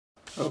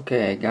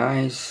Okay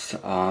guys,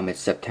 it's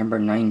September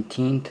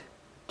 19th,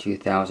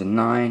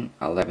 2009,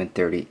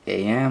 11:30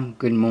 a.m.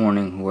 Good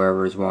morning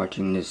whoever is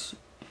watching this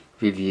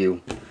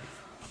review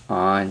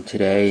on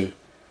today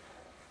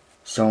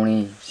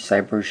Sony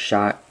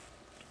CyberShot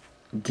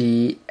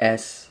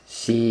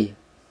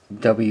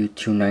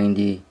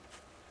DSC-W290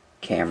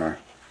 camera.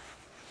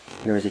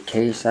 Here's a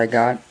case I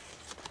got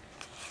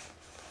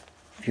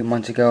a few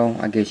months ago.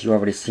 I guess you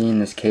already seen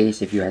this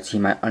case if you had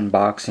seen my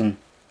unboxing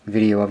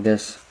video of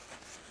this.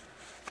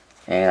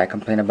 And I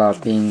complain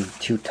about being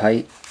too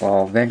tight.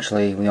 Well,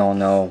 eventually we all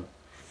know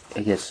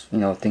it gets,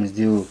 things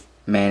do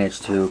manage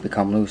to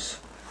become loose.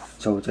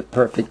 So it's a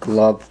perfect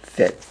glove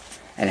fit,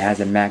 and it has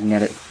a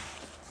magnet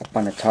up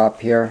on the top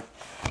here,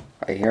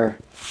 right here.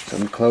 So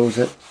let me close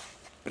it.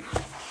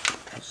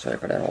 Sorry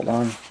for that, hold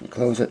on. You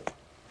close it,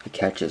 it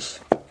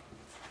catches.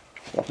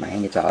 Well, if my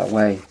hand gets out of the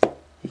way,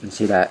 you can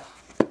see that.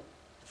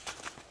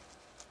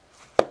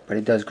 But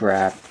it does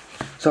grab.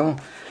 So,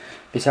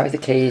 besides the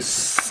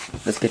case,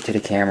 let's get to the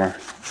camera.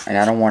 And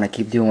I don't want to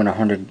keep doing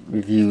 100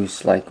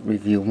 reviews, like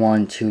review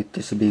 1, 2,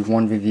 this will be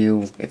one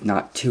review, if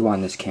not two,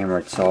 on this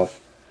camera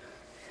itself.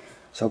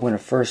 So I'm going to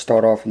first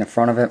start off in the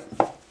front of it.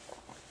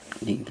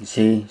 You can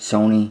see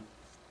Sony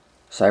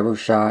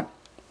CyberShot.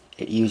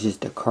 It uses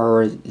the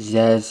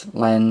ZEZ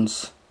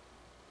lens.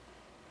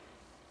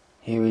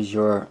 Here is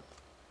your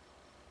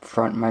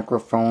front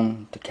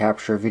microphone to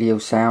capture video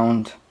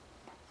sound.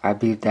 I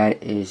believe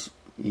that is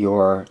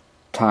your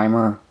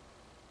timer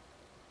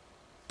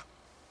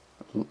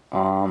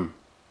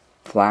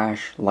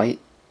flash light,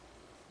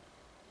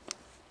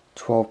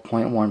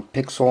 12.1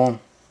 pixel.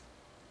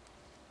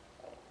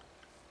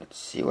 Let's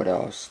see what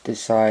else.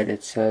 This side,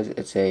 it says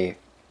it's a,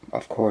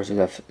 of course,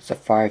 it's a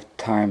 5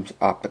 times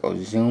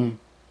optical zoom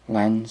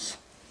lens.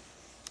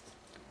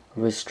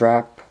 Wrist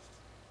strap,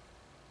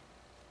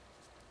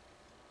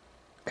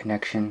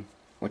 connection,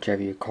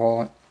 whichever you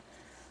call it.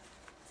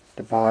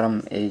 The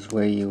bottom is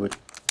where you would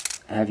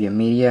have your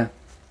media,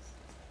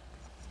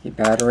 your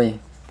battery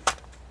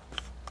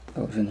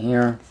goes in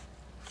here,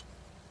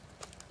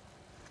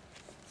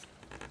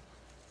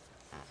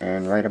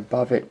 and right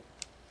above it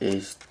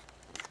is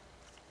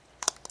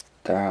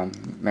the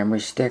memory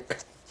stick.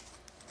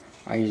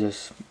 I use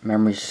this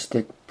memory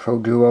stick Pro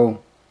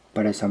Duo,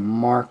 but it's a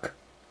Mark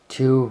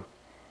II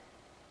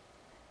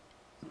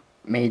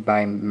made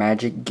by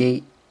Magic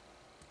Gate.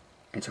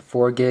 It's a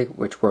 4 gig,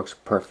 which works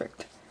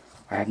perfect.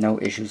 I have no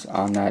issues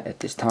on that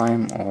at this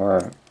time,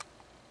 or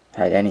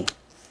had any.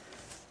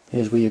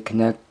 Here's where you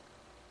connect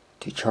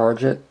to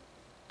charge it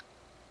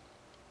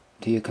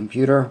to your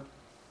computer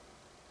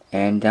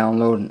and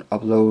download and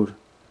upload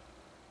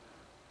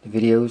the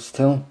videos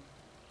too.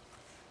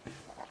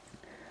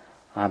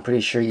 I'm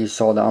pretty sure you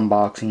saw the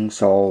unboxing,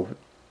 so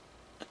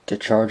the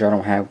charger I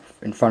don't have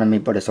in front of me,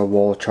 but it's a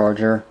wall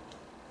charger.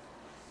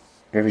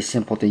 Very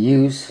simple to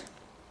use.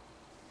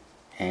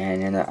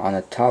 And on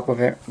the top of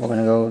it, we're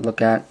gonna go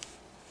look at,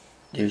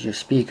 there's your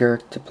speaker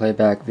to play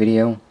back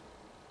video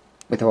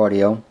with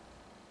audio.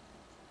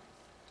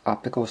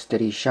 Optical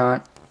steady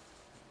shot,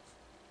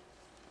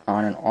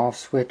 on and off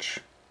switch,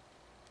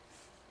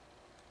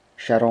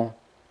 shuttle,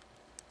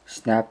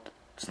 snap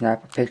a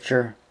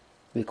picture,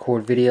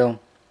 record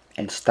video,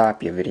 and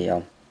stop your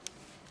video.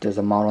 There's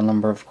a model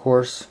number, of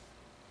course,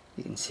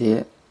 you can see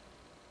it.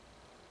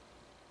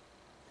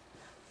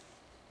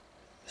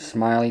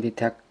 Smiley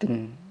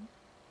detecting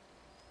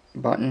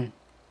button,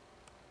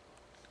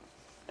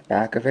 the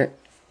back of it.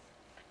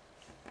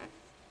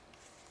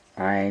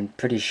 I'm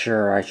pretty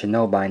sure I should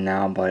know by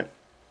now, but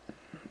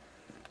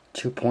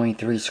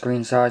 2.3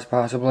 screen size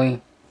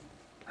possibly.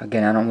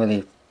 Again, I don't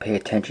really pay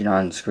attention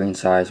on screen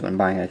size when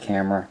buying a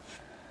camera,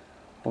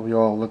 but we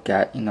all look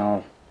at,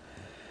 when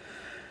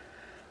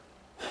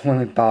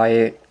we buy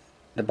it,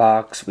 the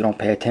box, we don't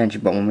pay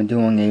attention. But when we're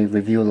doing a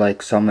review,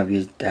 like some of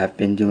you have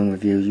been doing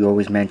reviews, you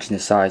always mention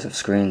the size of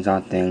screens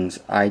on things.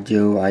 I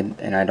do, I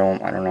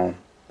don't know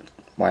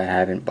why I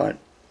haven't, but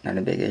not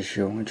a big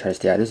issue. I'm going to try to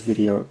stay out of this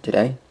video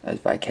today as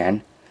if I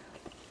can.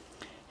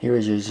 Here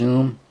is your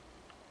zoom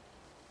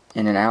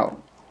in and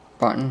out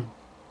button.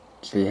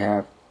 So you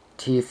have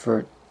T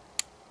for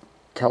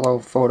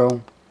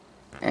telephoto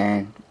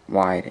and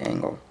wide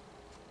angle.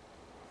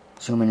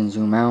 Zoom in and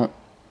zoom out.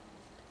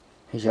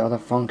 Here's your other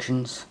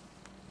functions.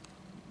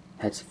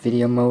 That's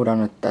video mode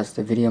on it. That's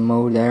the video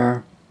mode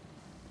there.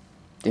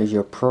 There's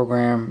your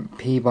program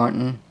P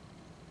button.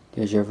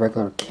 There's your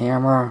regular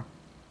camera,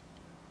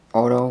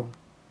 auto,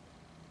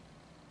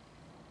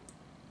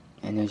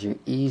 and there's your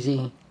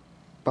easy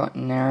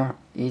button there,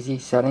 easy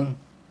setting,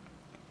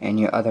 and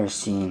your other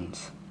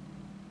scenes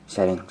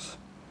settings.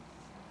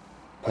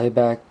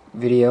 Playback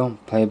video,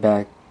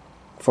 playback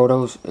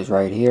photos is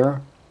right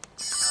here.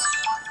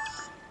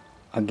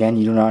 Again,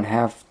 you do not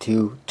have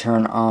to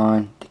turn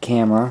on the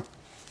camera,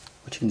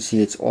 which you can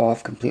see it's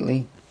off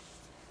completely.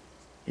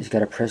 You just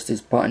gotta press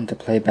this button to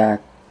play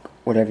back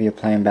whatever you're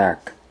playing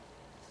back.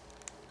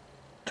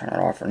 Turn it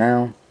off for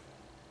now.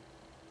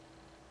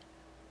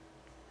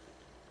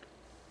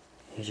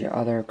 Here's your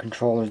other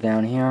controllers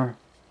down here.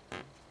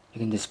 You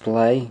can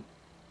display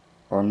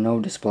or no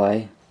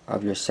display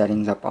of your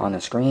settings up on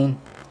the screen.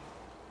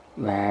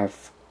 You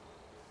have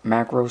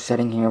macro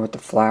setting here with the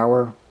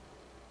flower.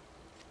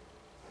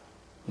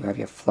 You have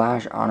your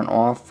flash on and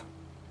off,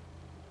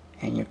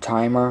 and your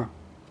timer.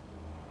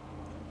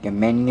 Your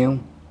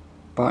menu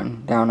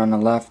button down on the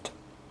left.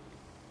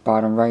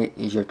 Bottom right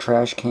is your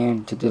trash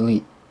can to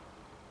delete.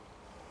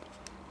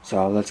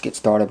 So let's get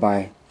started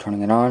by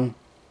turning it on.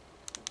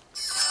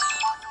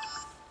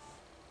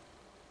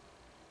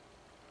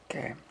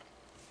 Okay.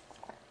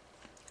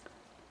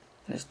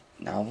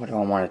 Now what do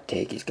I want to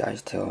take these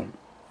guys to?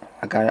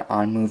 I got it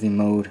on movie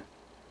mode.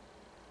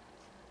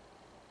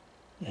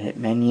 You hit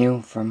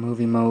menu for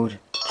movie mode.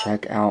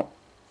 Check out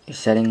your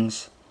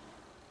settings,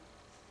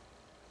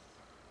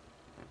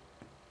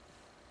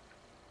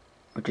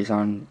 which is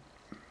on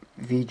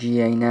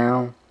VGA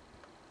now.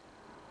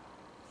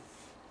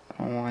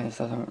 I don't know why this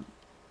doesn't,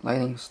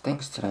 lighting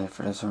stinks today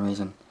for some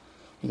reason.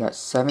 You got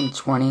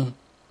 720,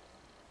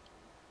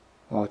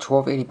 well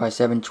 1280 by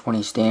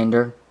 720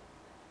 standard,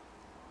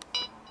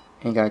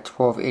 and you got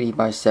 1280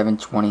 by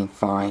 720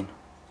 fine.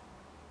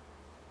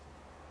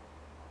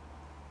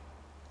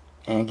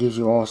 And it gives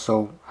you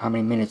also how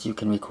many minutes you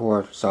can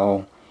record.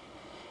 So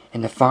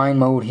in the fine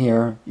mode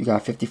here, you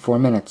got 54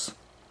 minutes.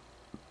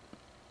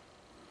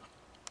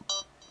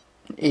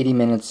 80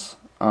 minutes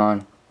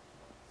on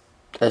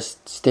that's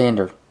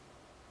standard.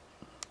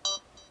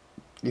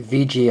 The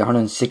VG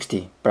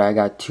 160, but I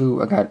got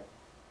two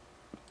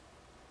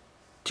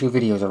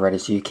videos already,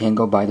 so you can't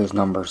go by those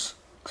numbers,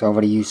 because I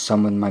already used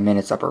some of my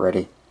minutes up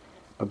already.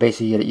 But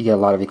basically you get a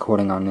lot of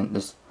recording on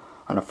this,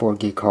 on a 4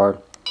 gig card.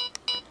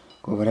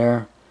 Go over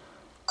there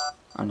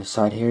on the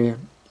side here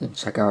and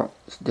check out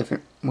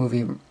different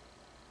movie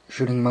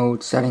shooting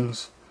mode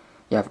settings.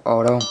 You have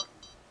auto,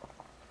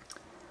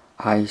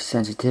 high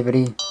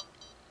sensitivity,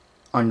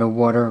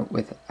 underwater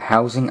with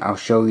housing. I'll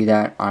show you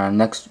that on our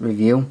next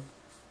review.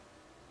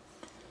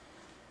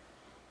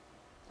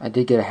 I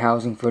did get a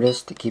housing for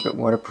this to keep it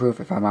waterproof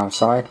if I'm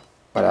outside,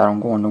 but I don't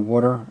go in the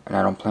water and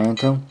I don't plan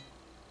to.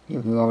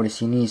 You've already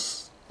seen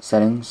these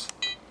settings.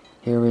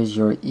 Here is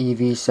your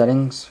EV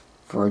settings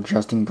for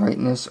adjusting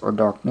brightness or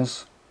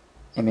darkness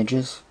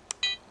images.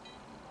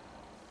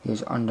 Here's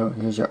your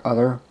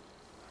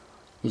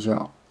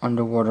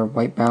underwater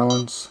white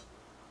balance,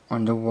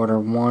 underwater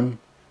 1,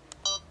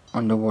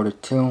 underwater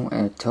 2,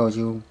 and it tells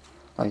you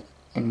like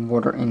in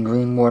water, in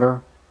green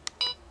water,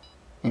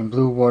 in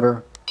blue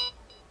water,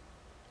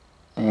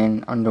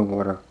 and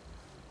underwater.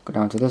 Go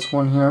down to this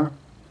one here.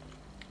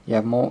 You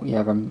have a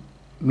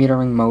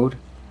metering mode,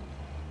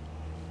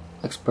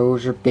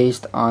 exposure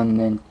based on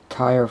the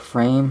entire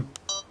frame.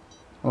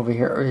 Over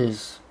here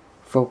is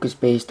focus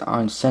based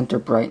on center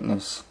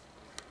brightness.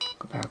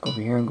 Go back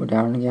over here and go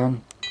down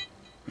again.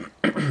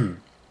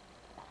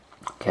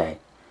 Okay,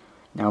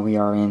 now we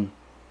are in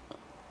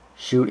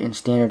shoot in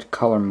standard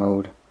color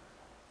mode.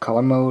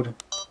 Color mode.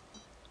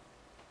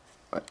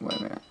 Wait a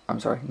minute. I'm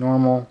sorry.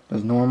 Normal.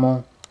 There's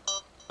normal.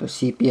 There's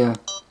sepia,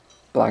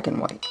 black and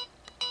white.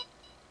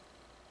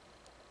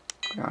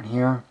 Go down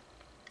here.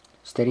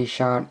 Steady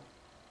shot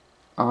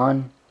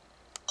on.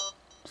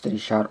 Steady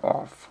shot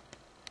off.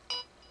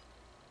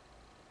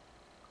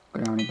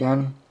 Go down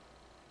again.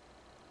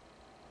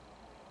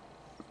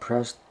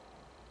 Press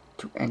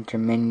to enter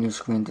menu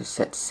screen to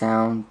set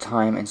sound,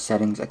 time, and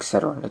settings,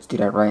 etc. Let's do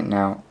that right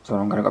now. So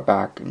I'm gonna go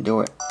back and do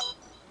it.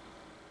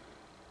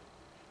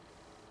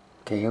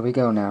 Okay, here we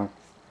go now.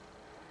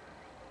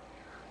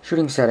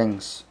 Shooting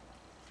settings.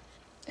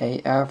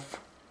 AF.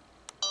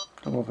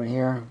 Go over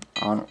here.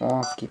 On,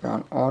 off. Keep it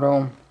on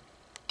auto.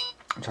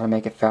 I'm trying to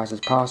make it fast as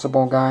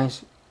possible,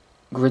 guys.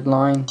 Grid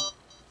line.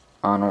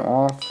 On or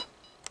off.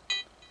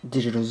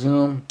 Digital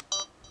zoom.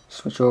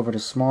 Switch over to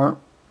smart.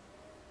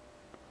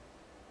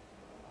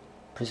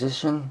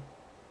 Precision,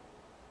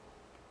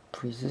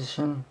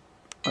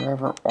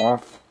 whatever,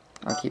 off.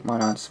 I keep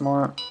mine on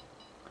smart.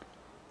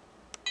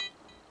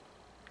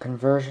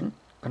 Conversion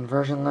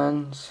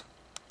lens,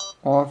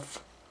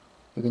 off.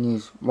 You can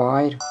use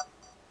wide.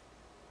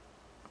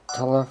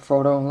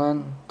 Telephoto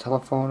lens,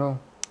 telephoto.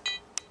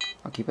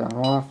 I'll keep it on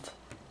off.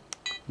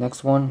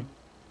 Next one.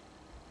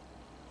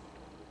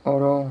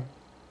 Auto.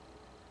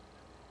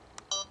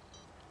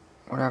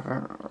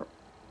 Whatever.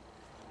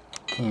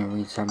 Can't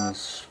read some of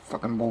this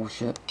fucking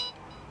bullshit.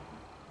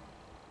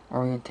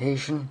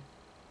 Orientation.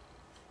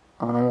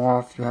 On or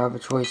off. You have a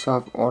choice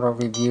of auto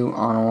review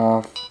on or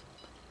off.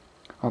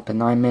 Up to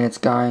 9 minutes,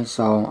 guys,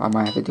 so I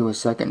might have to do a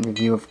second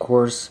review, of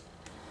course.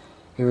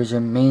 Here is your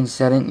main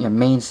setting. Your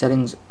main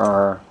settings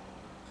are...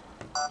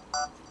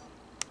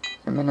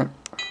 A minute.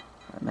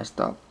 I messed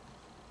up.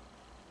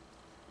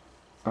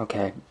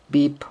 Okay.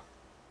 Beep.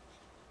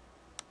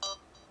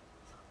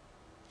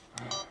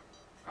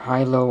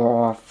 High, low,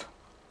 or off.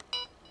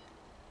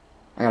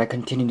 I gotta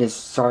continue this.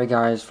 Sorry,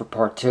 guys, for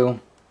part 2. Be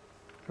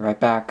right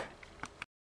back.